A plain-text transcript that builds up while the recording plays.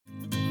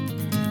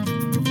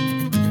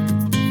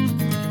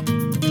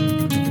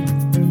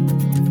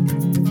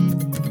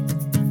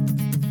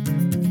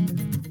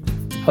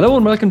Hello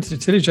and welcome to the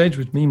Tillage Edge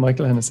with me,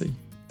 Michael Hennessy.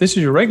 This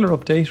is your regular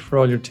update for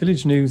all your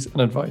tillage news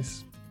and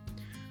advice.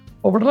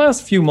 Over the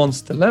last few months,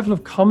 the level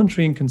of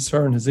commentary and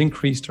concern has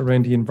increased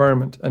around the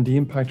environment and the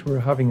impact we're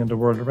having on the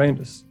world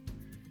around us.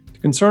 The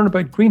concern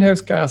about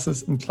greenhouse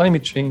gases and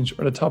climate change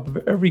are at the top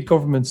of every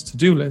government's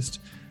to-do list,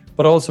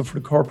 but also for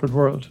the corporate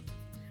world.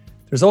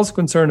 There's also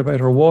concern about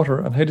our water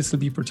and how this will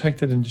be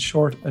protected in the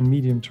short and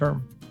medium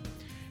term.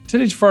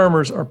 Tillage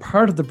farmers are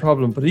part of the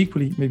problem, but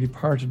equally may be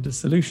part of the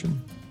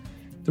solution.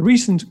 The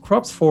recent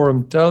Crops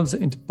Forum delves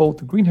into both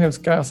the greenhouse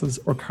gases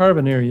or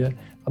carbon area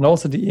and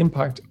also the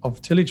impact of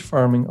tillage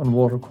farming on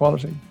water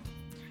quality.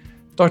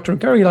 Dr.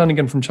 Gary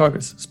Lanigan from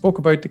Teagasc spoke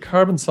about the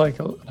carbon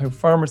cycle and how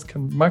farmers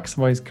can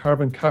maximise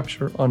carbon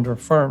capture on their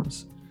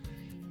farms.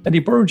 Eddie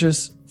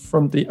Burgess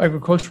from the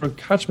Agricultural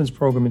Catchments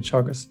Programme in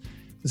Teagasc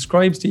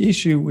describes the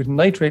issue with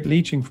nitrate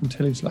leaching from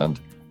tillage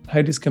land and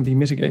how this can be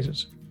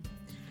mitigated.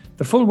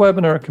 The full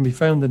webinar can be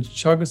found on the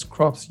Teagasc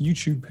Crops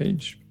YouTube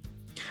page.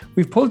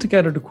 We've pulled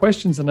together the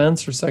questions and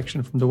answers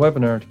section from the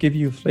webinar to give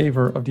you a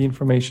flavour of the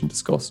information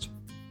discussed.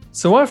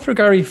 So after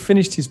Gary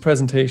finished his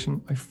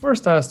presentation, I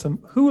first asked him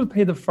who will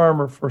pay the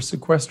farmer for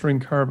sequestering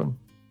carbon.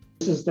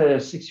 This is the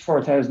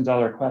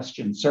 $64,000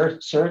 question.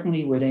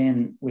 Certainly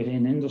within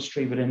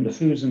industry, within the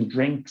foods and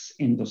drinks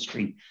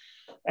industry,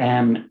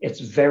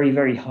 it's very,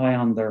 very high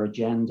on their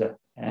agenda.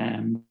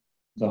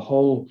 The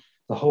whole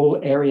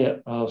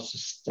area of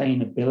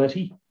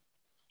sustainability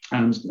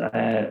and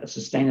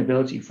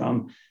sustainability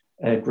from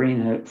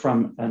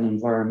from an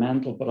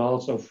environmental, but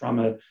also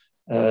from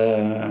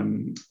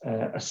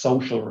a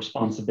social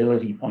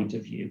responsibility point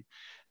of view,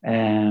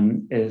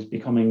 is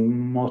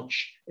becoming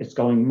it's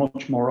going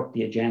much more up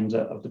the agenda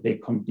of the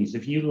big companies.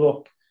 If you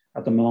look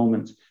at the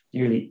moment,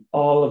 nearly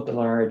all of the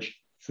large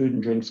food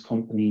and drinks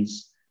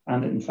companies,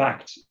 and in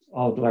fact,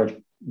 all the large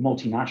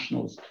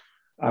multinationals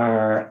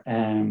are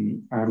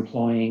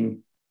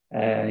employing,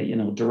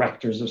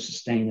 directors of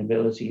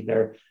sustainability.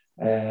 They're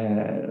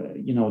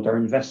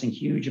investing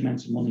huge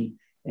amounts of money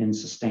in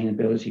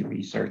sustainability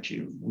research.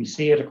 We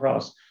see it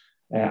across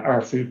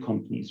our food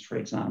companies, for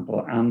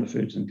example, and the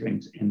foods and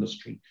drinks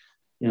industry.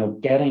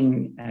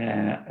 Getting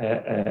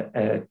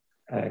a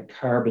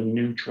carbon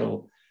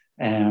neutral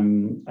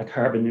pint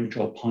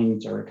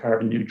or a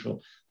carbon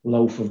neutral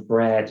loaf of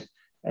bread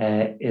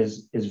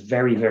is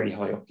very, very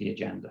high up the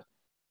agenda.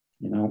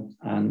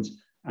 And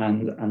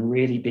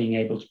really being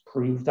able to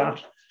prove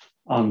that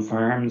on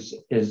farms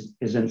is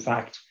in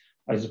fact,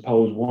 I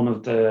suppose, one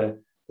of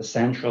the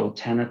central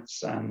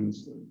tenets and,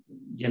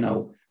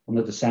 one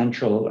of the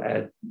central,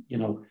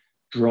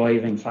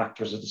 driving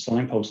factors of the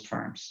signpost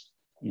farms.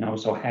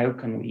 So how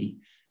can we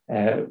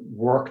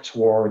work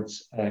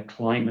towards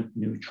climate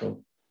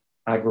neutral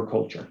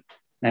agriculture?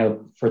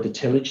 Now, for the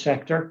tillage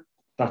sector,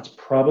 that's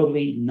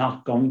probably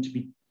not going to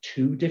be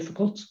too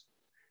difficult.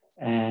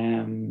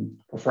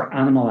 But for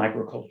animal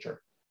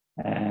agriculture,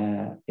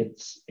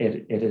 it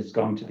is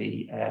going to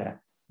be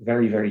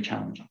very, very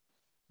challenging.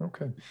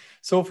 Okay,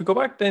 so if we go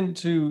back then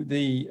to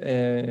the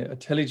a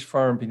tillage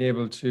farm being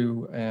able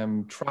to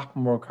trap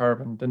more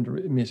carbon than they're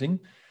emitting.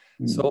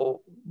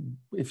 So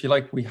if you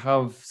like, we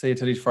have, say, a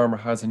tillage farmer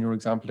has, in your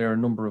example there, a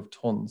number of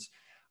tons.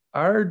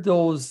 Are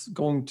those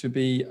going to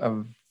be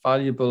a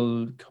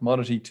valuable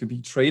commodity to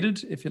be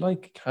traded, if you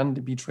like? Can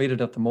they be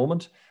traded at the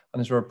moment?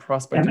 And is there a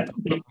prospect of that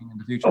happening in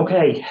the future?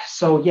 Okay,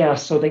 so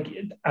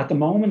at the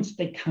moment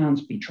they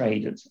can't be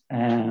traded,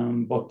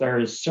 but there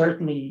is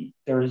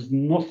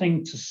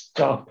nothing to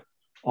stop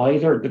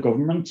either the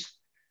government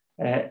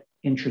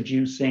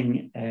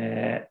introducing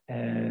a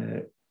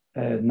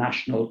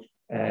national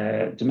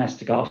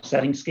domestic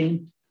offsetting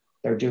scheme.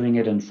 They're doing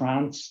it in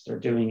France. They're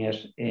doing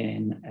it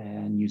in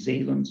New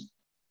Zealand.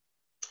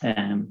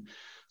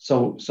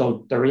 So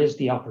there is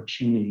the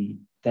opportunity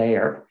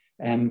there.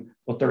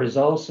 But there is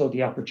also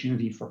the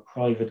opportunity for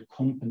private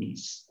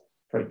companies,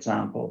 for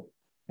example,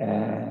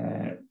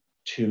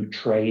 to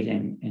trade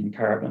in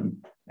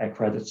carbon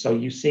credits. So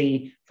you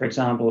see, for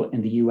example,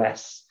 in the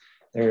US,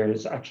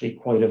 there's actually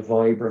quite a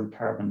vibrant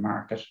carbon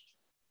market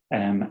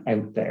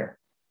out there.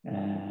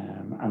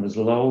 And there's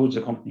loads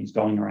of companies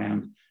going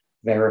around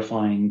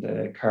verifying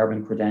the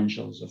carbon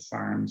credentials of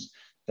farms.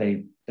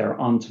 They're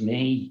on to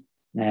me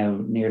now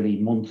nearly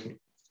monthly,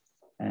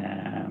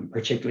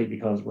 particularly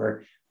because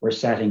we're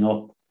setting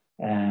up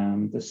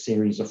the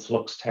series of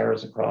flux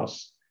towers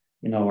across,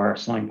 our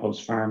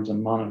signpost farms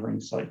and monitoring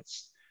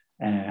sites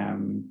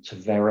to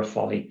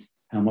verify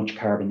how much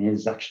carbon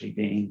is actually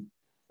being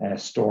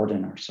stored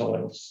in our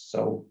soils.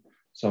 So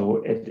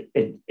it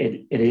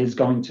is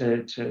going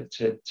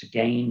to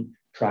gain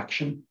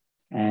traction,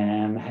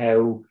 and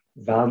how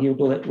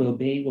valuable it will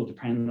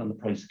depend on the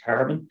price of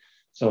carbon.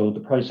 So the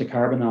price of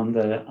carbon on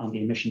the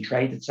emission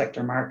traded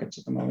sector markets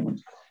at the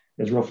moment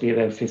is roughly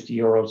about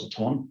 €50 a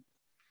ton.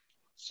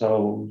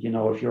 So,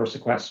 if you're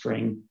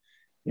sequestering,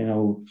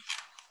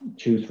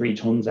 2-3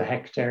 tons a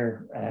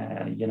hectare,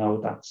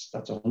 that's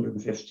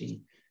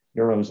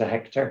 €150 a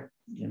hectare,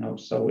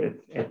 so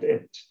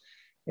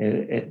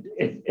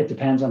It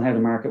depends on how the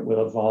market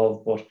will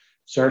evolve, but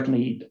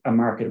certainly a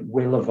market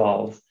will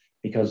evolve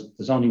because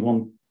there's only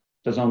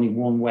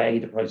one way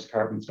the price of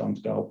carbon is going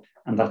to go,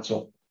 and that's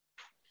up.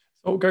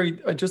 So Gary,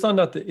 just on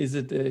that, is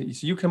it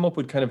so you come up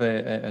with kind of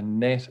a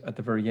net at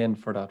the very end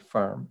for that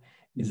farm?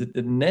 Is it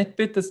the net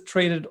bit that's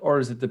traded, or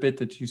is it the bit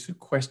that you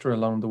sequester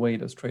along the way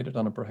that's traded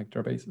on a per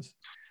hectare basis?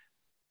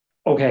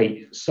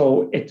 Okay,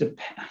 so it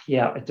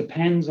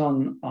depends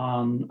on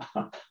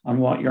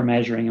what you're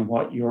measuring and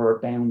what your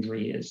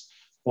boundary is,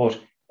 but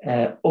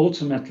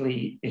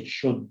ultimately it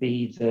should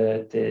be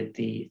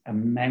the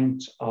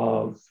amount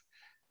of,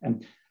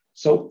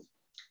 so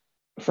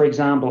for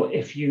example,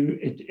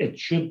 it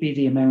should be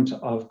the amount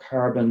of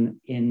carbon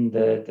in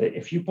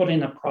if you put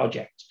in a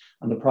project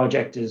and the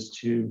project is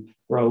to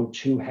grow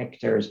 2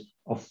 hectares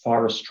of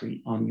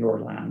forestry on your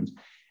land,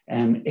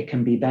 it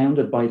can be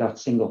bounded by that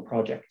single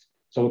project.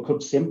 So it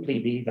could simply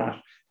be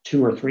that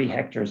 2 or 3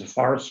 hectares of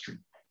forestry,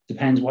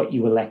 depends what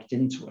you elect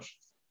into it.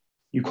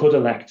 You could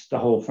elect the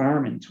whole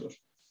farm into it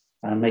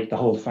and make the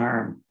whole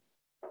farm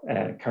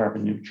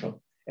carbon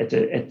neutral.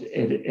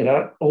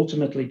 It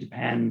ultimately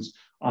depends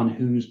on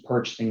who's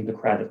purchasing the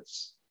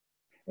credits.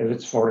 If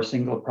it's for a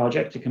single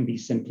project, it can be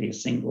simply a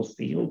single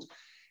field.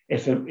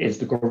 If it is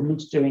the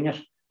government doing it,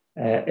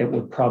 it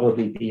would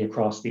probably be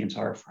across the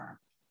entire farm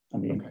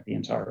and the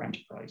entire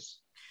enterprise.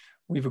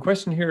 We have a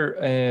question here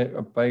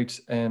about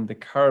the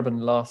carbon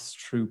loss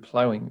through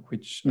ploughing,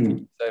 which I think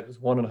you said was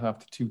 1.5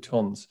 to 2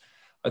 tons.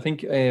 I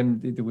think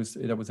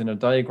that was in a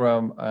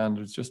diagram, and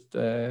it's just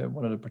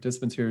one of the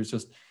participants here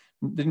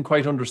didn't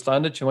quite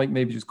understand it. You might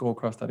maybe just go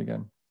across that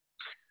again.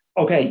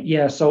 Okay,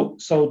 yeah. So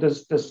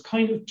there's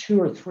kind of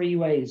 2 or 3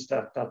 ways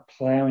that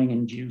ploughing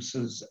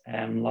induces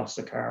loss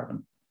of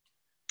carbon.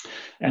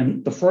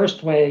 And the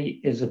first way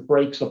is it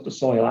breaks up the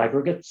soil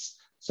aggregates.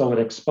 So it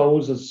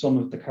exposes some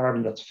of the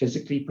carbon that's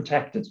physically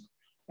protected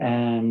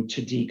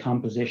to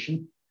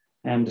decomposition.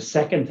 And the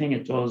second thing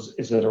it does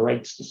is it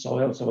aerates the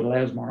soil, so it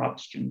allows more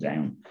oxygen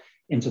down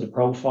into the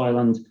profile,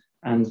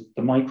 and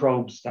the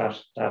microbes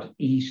that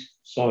eat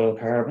soil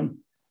carbon,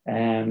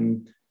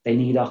 they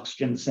need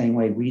oxygen the same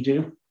way we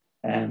do.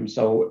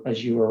 So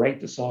as you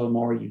aerate the soil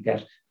more, you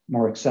get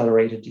more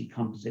accelerated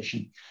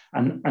decomposition.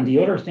 And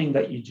the other thing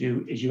that you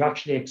do is you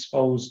actually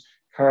expose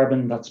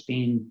carbon that's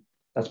been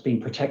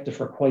protected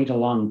for quite a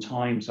long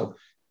time. So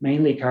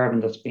mainly carbon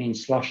that's been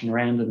sloshing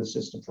around in the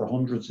system for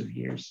hundreds of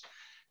years.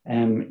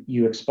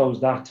 You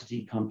expose that to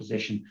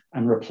decomposition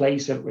and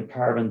replace it with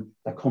carbon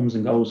that comes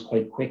and goes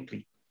quite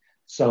quickly.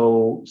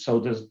 So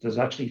there's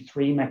actually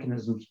 3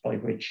 mechanisms by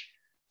which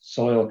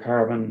soil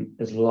carbon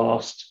is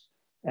lost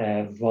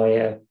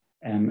via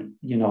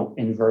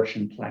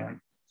inversion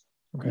ploughing.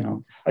 Okay.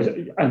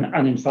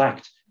 And in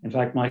fact,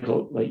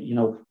 Michael,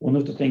 one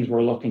of the things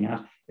we're looking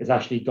at is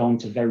actually going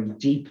to very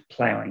deep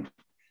ploughing,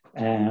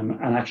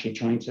 and actually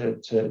trying to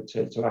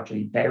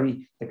actually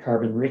bury the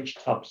carbon-rich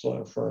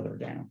topsoil further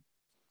down.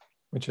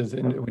 Which is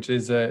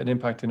an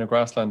impact in a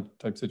grassland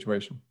type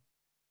situation.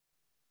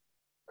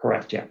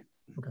 Correct. Yeah.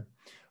 Okay.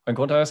 I'm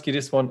going to ask you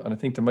this one, and I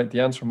think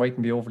the answer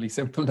mightn't be overly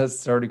simple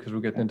necessarily because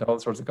we're getting into all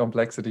sorts of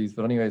complexities.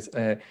 But anyways,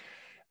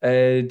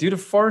 do the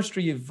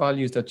forestry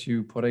values that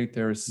you put out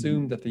there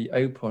assume that the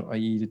output,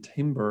 i.e. the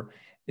timber,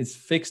 is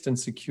fixed and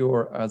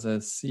secure as a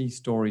sea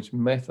storage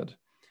method?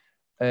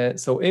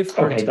 So if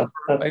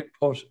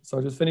output, so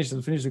I'll just finish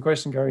the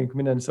question, Gary, and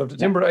come in. And so if the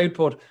timber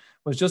output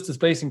was just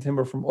displacing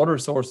timber from other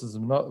sources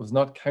and was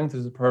not counted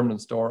as a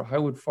permanent store,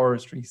 how would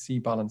forestry sea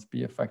balance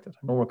be affected?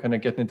 I know we're kind of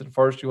getting into the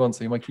forestry one,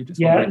 so you might keep this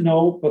one. Yeah,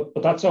 no,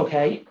 but that's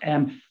okay.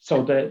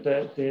 So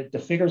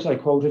the figures I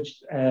quoted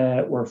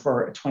were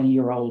for a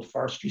 20-year-old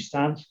forestry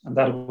stand, and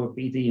that would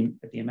be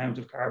the amount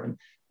of carbon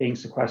being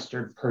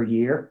sequestered per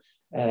year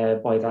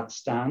by that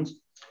stand.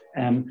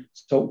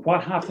 So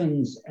what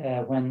happens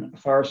when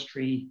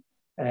forestry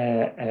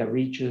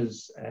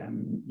reaches,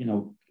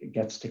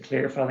 gets to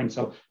clear felling?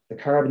 So the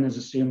carbon is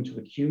assumed to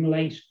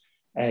accumulate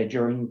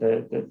during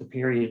the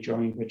period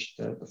during which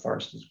the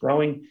forest is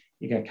growing.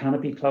 You get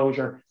canopy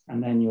closure,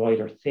 and then you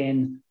either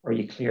thin or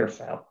you clear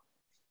fell.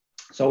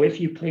 So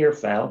if you clear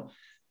fell,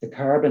 the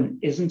carbon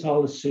isn't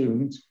all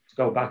assumed to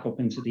go back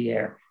up into the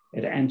air.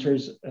 It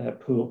enters a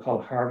pool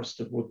called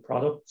harvested wood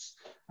products.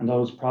 And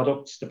those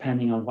products,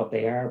 depending on what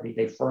they are, be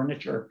they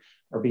furniture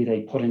or be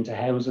they put into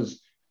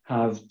houses,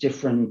 have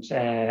different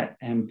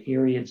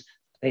periods.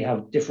 They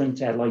have different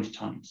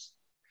lifetimes.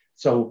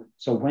 So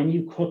when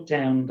you cut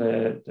down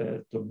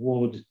the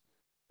wood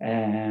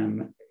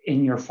in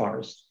your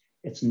forest,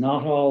 it's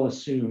not all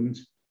assumed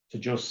to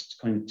just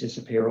kind of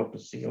disappear up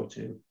as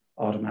CO2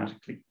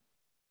 automatically.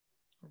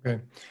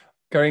 Okay.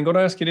 Gary, I'm going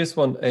to ask you this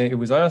one. It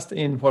was asked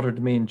in what are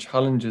the main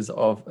challenges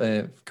of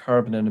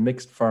carbon in a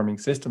mixed farming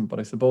system, but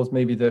I suppose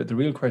maybe the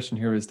real question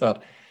here is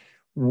that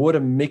would a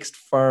mixed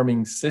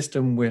farming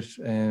system with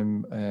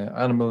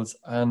animals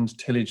and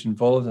tillage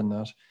involved in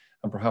that,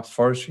 and perhaps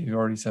forestry, you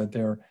already said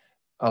there,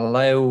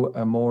 allow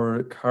a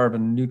more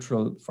carbon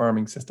neutral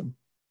farming system?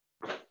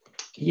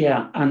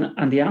 Yeah,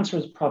 and the answer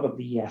is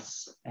probably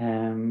yes,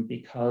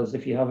 because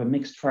if you have a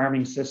mixed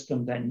farming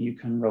system, then you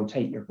can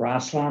rotate your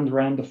grassland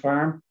around the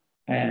farm,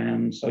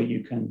 and so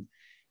you can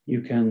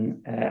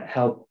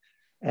help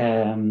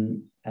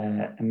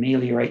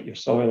ameliorate your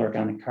soil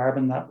organic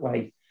carbon that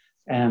way.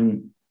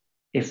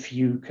 If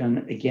you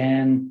can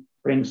again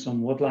bring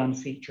some woodland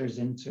features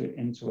into it,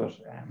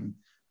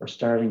 we're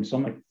starting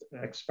some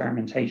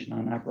experimentation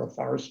on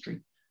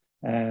agroforestry,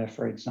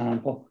 for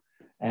example.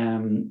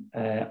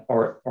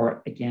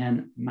 Or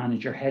again,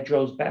 manage your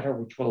hedgerows better,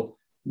 which will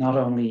not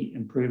only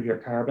improve your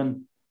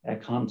carbon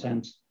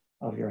content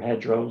of your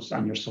hedgerows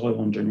and your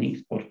soil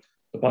underneath, but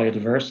the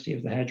biodiversity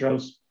of the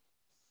hedgerows.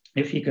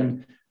 If you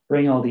can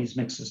bring all these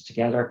mixes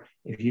together,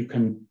 if you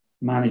can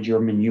manage your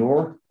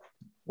manure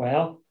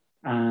well,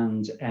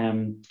 and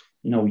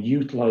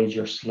utilize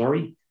your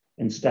slurry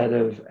instead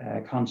of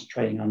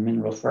concentrating on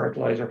mineral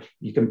fertilizer,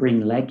 you can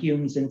bring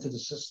legumes into the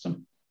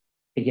system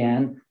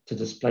again to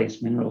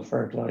displace mineral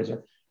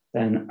fertilizer,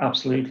 then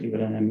absolutely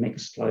within a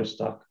mixed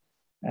livestock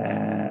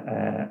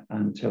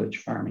and tillage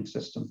farming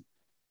system,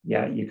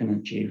 yeah, you can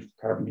achieve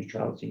carbon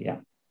neutrality, yeah,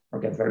 or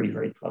get very,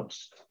 very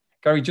close.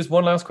 Gary, just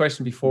one last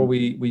question before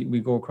we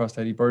go across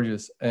to Eddie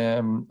Burgess.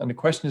 And the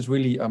question is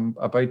really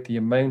about the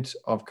amount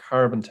of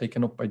carbon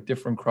taken up by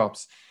different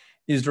crops.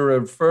 Is there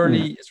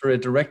a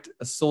direct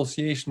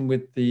association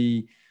with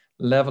the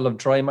level of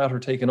dry matter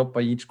taken up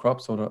by each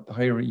crop? So the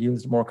higher it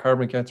yields, the more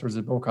carbon it gets, or is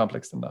it more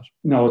complex than that?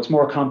 No, it's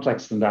more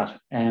complex than that.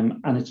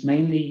 And it's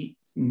mainly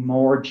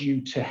more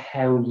due to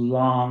how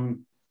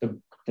long the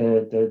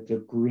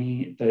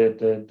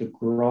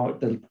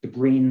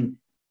green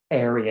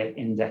area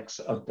index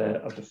of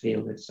the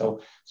field is.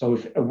 So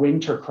if a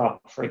winter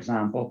crop, for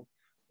example,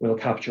 will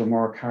capture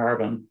more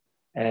carbon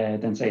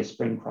than say a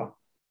spring crop.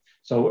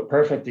 So a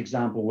perfect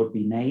example would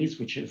be maize,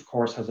 which of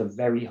course has a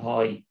very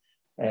high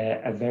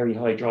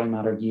dry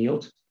matter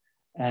yield,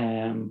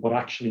 but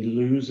actually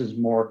loses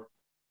more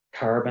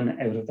carbon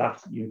out of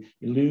that. You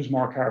lose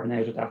more carbon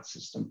out of that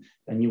system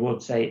than you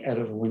would say out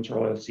of a winter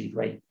oilseed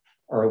rape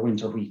or a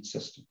winter wheat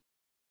system.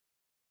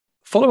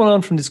 Following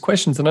on from this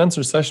questions and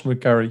answers session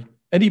with Gary,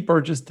 Eddie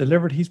Burgess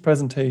delivered his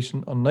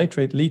presentation on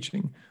nitrate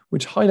leaching,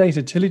 which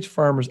highlighted tillage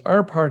farmers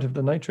are part of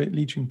the nitrate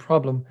leaching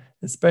problem,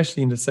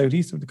 especially in the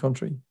southeast of the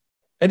country.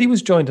 Eddie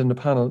was joined on the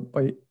panel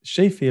by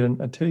Shay Phelan,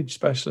 a tillage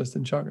specialist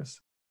in Teagasc.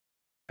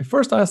 I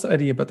first asked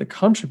Eddie about the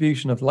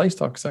contribution of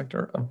livestock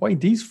sector and why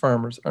these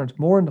farmers aren't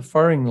more in the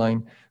firing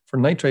line for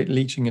nitrate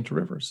leaching into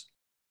rivers.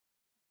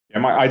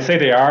 Yeah, I'd say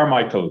they are,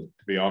 Michael,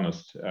 to be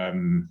honest.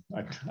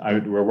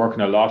 We're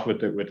working a lot with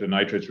the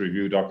nitrates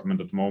review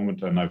document at the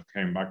moment, and I've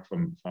came back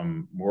from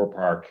Moore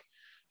Park,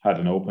 had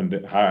an open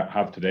day,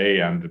 have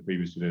today, and the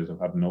previous 2 days I've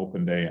had an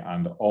open day,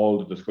 and all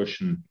the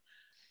discussion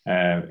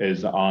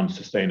is on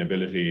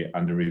sustainability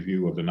and the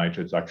review of the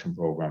nitrates action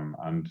program.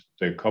 And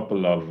the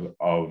couple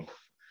of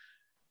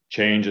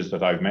changes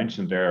that I've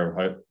mentioned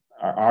there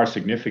are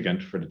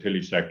significant for the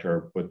tillage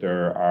sector, but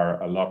there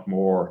are a lot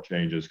more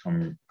changes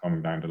coming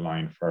down the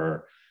line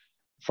for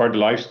the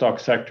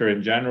livestock sector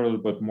in general,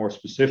 but more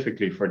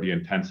specifically for the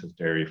intensive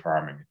dairy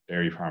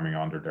farming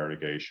under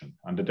derogation.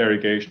 And the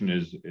derogation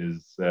is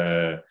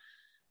the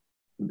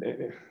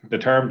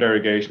term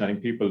derogation. I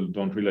think people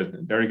don't realize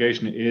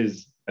derogation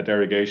is a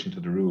derogation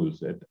to the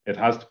rules. It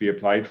has to be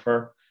applied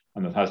for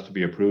and it has to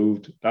be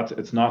approved.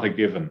 It's not a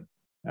given,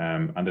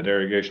 and the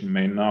derogation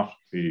may not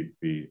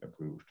be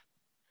approved.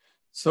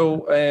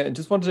 So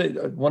just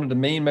one of the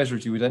main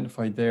measures you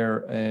identified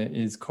there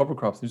is cover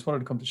crops. I just wanted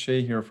to come to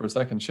Shay here for a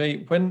second.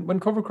 Shay, when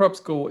cover crops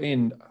go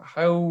in,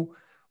 how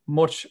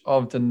much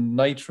of the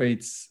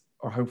nitrates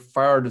or how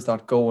far does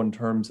that go in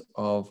terms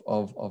of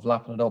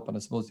lapping it up? And I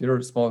suppose the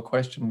other small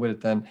question with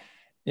it then,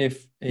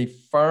 if a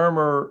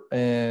farmer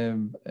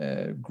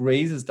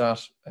grazes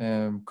that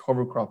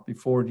cover crop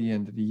before the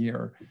end of the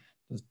year,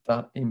 does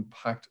that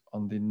impact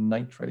on the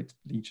nitrate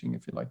leaching,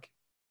 if you like?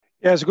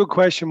 Yeah, it's a good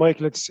question,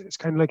 Michael. It's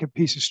kind of like a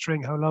piece of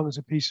string. How long is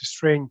a piece of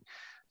string?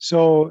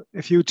 So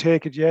if you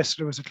take it,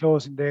 yesterday was a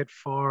closing date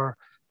for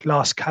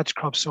last catch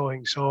crop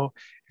sowing. So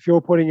if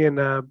you're putting in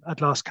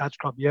at last catch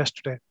crop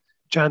yesterday,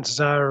 chances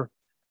are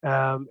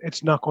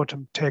it's not going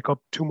to take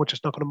up too much.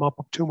 It's not going to mop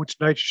up too much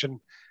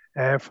nitrogen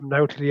from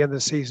now to the end of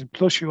the season.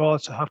 Plus, you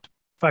also have to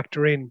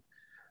factor in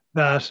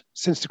that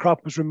since the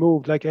crop was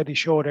removed, like Eddie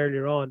showed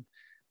earlier on,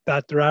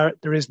 that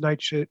there is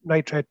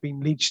nitrate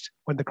being leached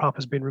when the crop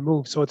has been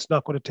removed, so it's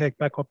not going to take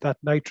back up that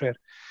nitrate.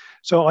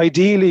 So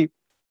ideally,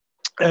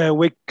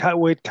 with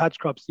catch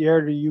crops, the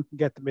earlier you can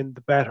get them in,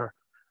 the better.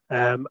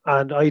 And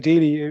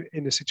ideally,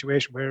 in a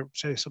situation where,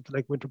 say, something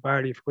like winter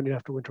barley, if you're going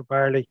after winter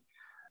barley,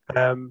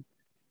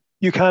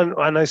 you can.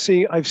 And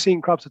I've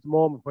seen crops at the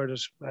moment where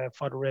there's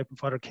fodder rape and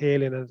fodder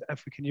kaolin, and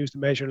if we can use the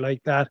measure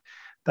like that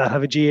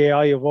have a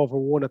GAI of over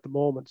 1 at the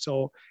moment.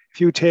 So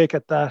if you take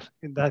at that,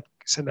 in that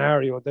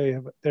scenario, they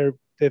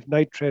have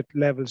nitrate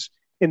levels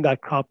in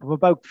that crop of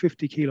about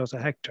 50 kilos a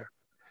hectare.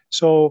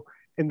 So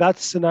in that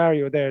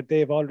scenario there,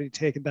 they've already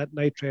taken that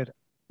nitrate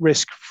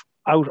risk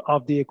out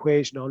of the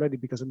equation already,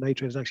 because the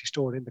nitrate is actually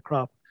stored in the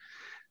crop.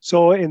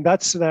 So in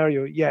that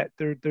scenario, yeah,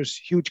 there's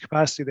huge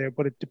capacity there,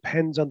 but it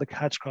depends on the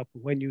catch crop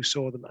and when you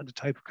sow them and the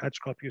type of catch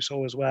crop you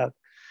sow as well.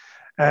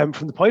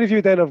 From the point of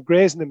view then of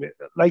grazing them,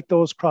 like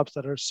those crops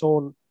that are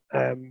sown,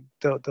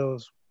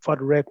 those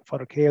fodder rape,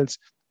 fodder kales,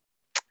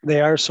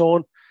 they are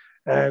sown.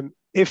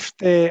 If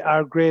they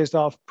are grazed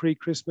off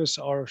pre-Christmas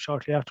or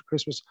shortly after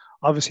Christmas,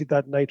 obviously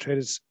that nitrate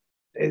is,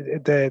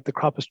 the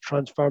crop is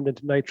transformed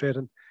into nitrate,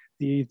 and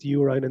the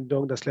urine and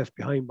dung that's left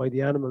behind by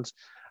the animals.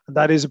 And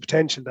that is a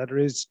potential that there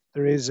is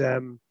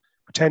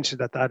potential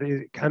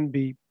that can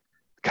be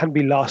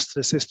lost to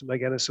the system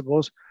again, I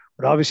suppose.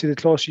 But obviously, the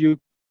closer you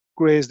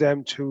graze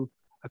them to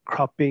a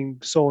crop being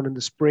sown in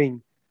the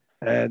spring,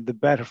 the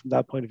better from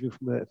that point of view,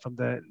 from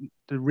the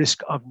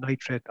risk of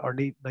nitrate or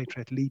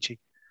nitrate leaching.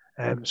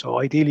 So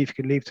ideally, if you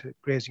can leave to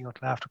grazing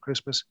until after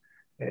Christmas,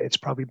 it's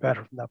probably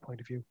better from that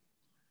point of view.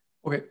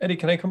 Okay, Eddie,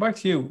 can I come back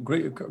to you?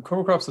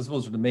 Cover crops, I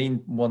suppose, are the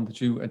main one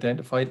that you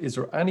identified. Is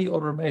there any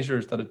other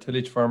measures that a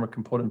tillage farmer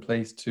can put in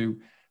place to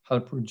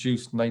help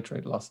reduce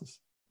nitrate losses?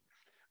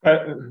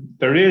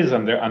 There is,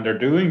 and they're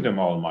doing them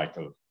all,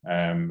 Michael.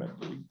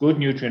 Good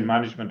nutrient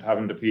management,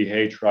 having the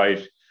pH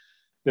right.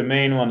 The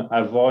main one,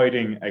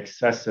 avoiding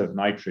excessive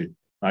nitrogen.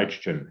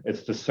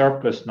 It's the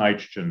surplus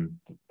nitrogen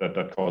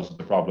that causes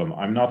the problem.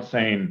 I'm not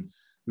saying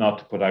not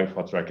to put out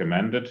what's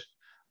recommended,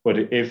 but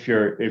if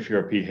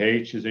your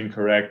pH is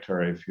incorrect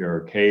or if your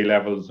K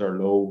levels are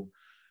low,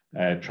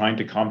 trying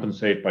to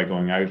compensate by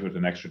going out with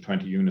an extra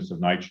 20 units of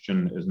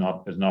nitrogen is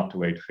not the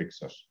way to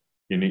fix it.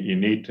 You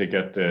need to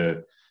get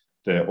the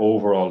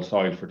overall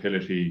soil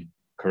fertility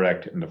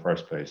correct in the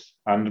first place.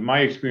 And my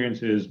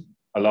experience is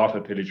a lot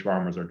of tillage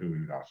farmers are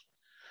doing that.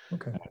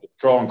 Okay.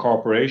 Straw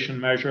incorporation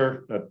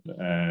measure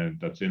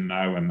that's in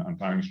now and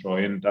planting straw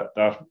in,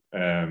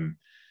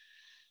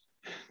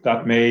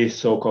 that may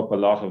soak up a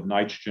lot of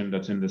nitrogen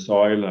that's in the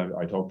soil.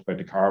 I talked about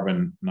the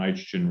carbon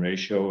nitrogen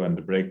ratio and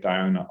the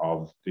breakdown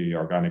of the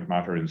organic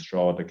matter in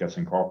straw that gets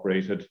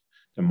incorporated.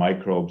 The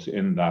microbes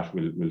in that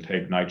will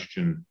take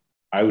nitrogen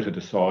out of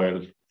the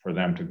soil for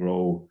them to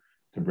grow,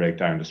 to break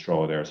down the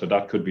straw there. So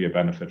that could be a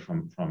benefit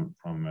from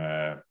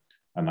a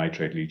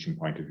nitrate leaching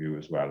point of view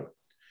as well.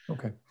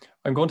 Okay.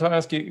 I'm going to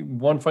ask you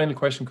one final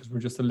question because we're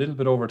just a little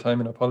bit over time,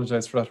 and I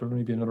apologize for that. We're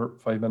maybe another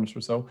 5 minutes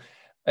or so.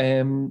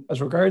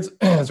 As regards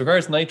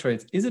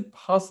nitrates, is it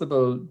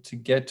possible to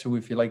get to,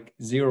 if you like,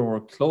 zero or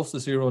close to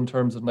zero in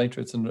terms of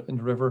nitrates in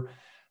the river?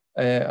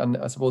 And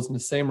I suppose in the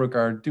same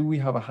regard, do we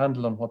have a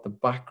handle on what the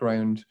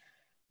background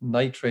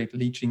nitrate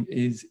leaching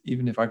is,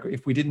 even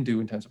if we didn't do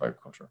intensive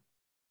agriculture?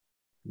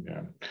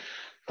 Yeah,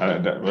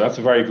 that's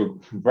a very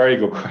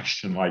good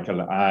question,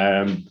 Michael.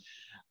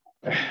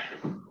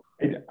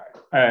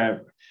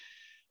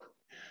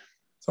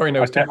 Sorry,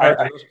 no, it's too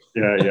hard.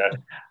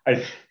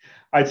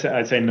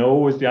 I'd say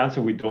no is the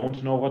answer. We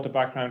don't know what the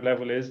background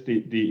level is.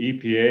 The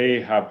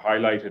EPA have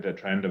highlighted a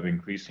trend of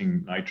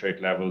increasing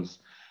nitrate levels.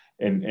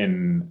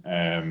 In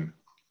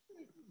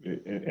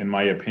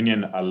my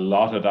opinion, a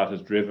lot of that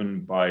is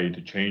driven by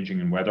the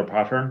changing in weather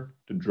pattern,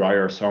 the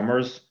drier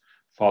summers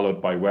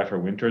followed by wetter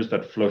winters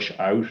that flush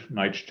out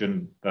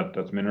nitrogen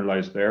that's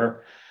mineralized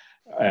there.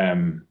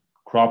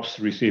 Crops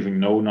receiving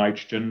no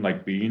nitrogen,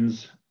 like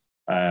beans,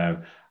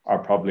 are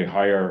probably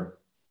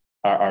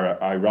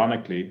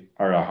ironically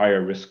a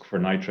higher risk for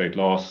nitrate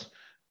loss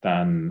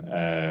than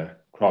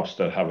crops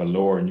that have a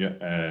lower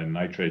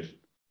nitrate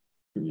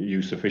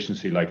use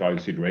efficiency, like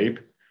oilseed rape,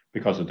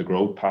 because of the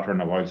growth pattern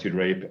of oilseed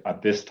rape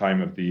at this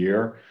time of the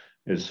year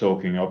is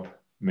soaking up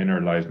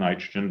mineralized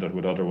nitrogen that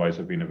would otherwise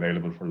have been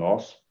available for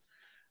loss.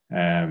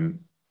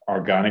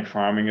 Organic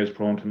farming is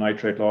prone to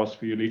nitrate loss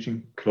via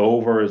leaching.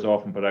 Clover is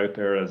often put out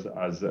there as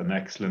an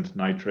excellent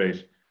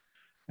nitrate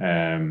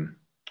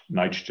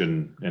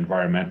nitrogen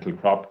environmental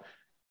crop.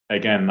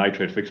 Again,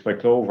 nitrate fixed by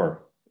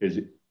clover is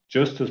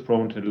just as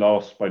prone to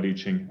loss by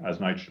leaching as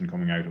nitrogen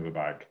coming out of a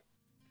bag.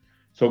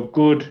 So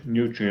good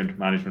nutrient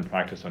management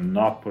practice and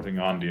not putting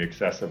on the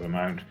excessive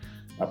amount,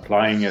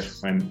 applying it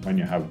when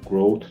you have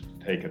growth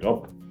to take it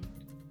up,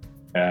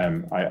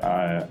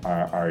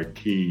 are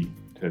key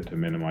to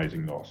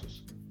minimizing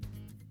losses.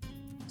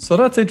 So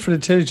that's it for the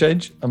Tillage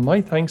Edge, and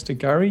my thanks to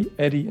Gary,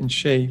 Eddie and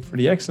Shay for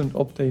the excellent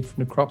update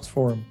from the Crops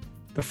Forum.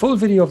 The full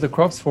video of the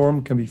Crops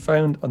Forum can be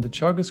found on the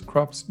Teagasc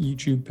Crops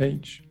YouTube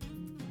page.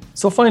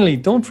 So finally,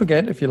 don't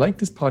forget, if you like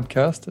this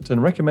podcast, then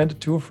recommend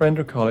it to a friend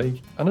or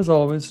colleague, and as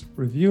always,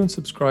 review and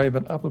subscribe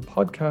on Apple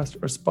Podcast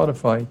or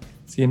Spotify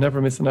so you never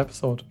miss an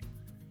episode.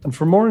 And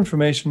for more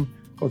information,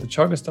 go to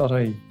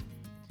teagasc.ie.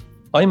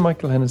 I'm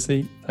Michael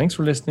Hennessy, thanks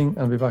for listening, and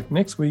I'll be back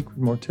next week with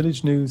more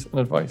tillage news and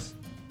advice.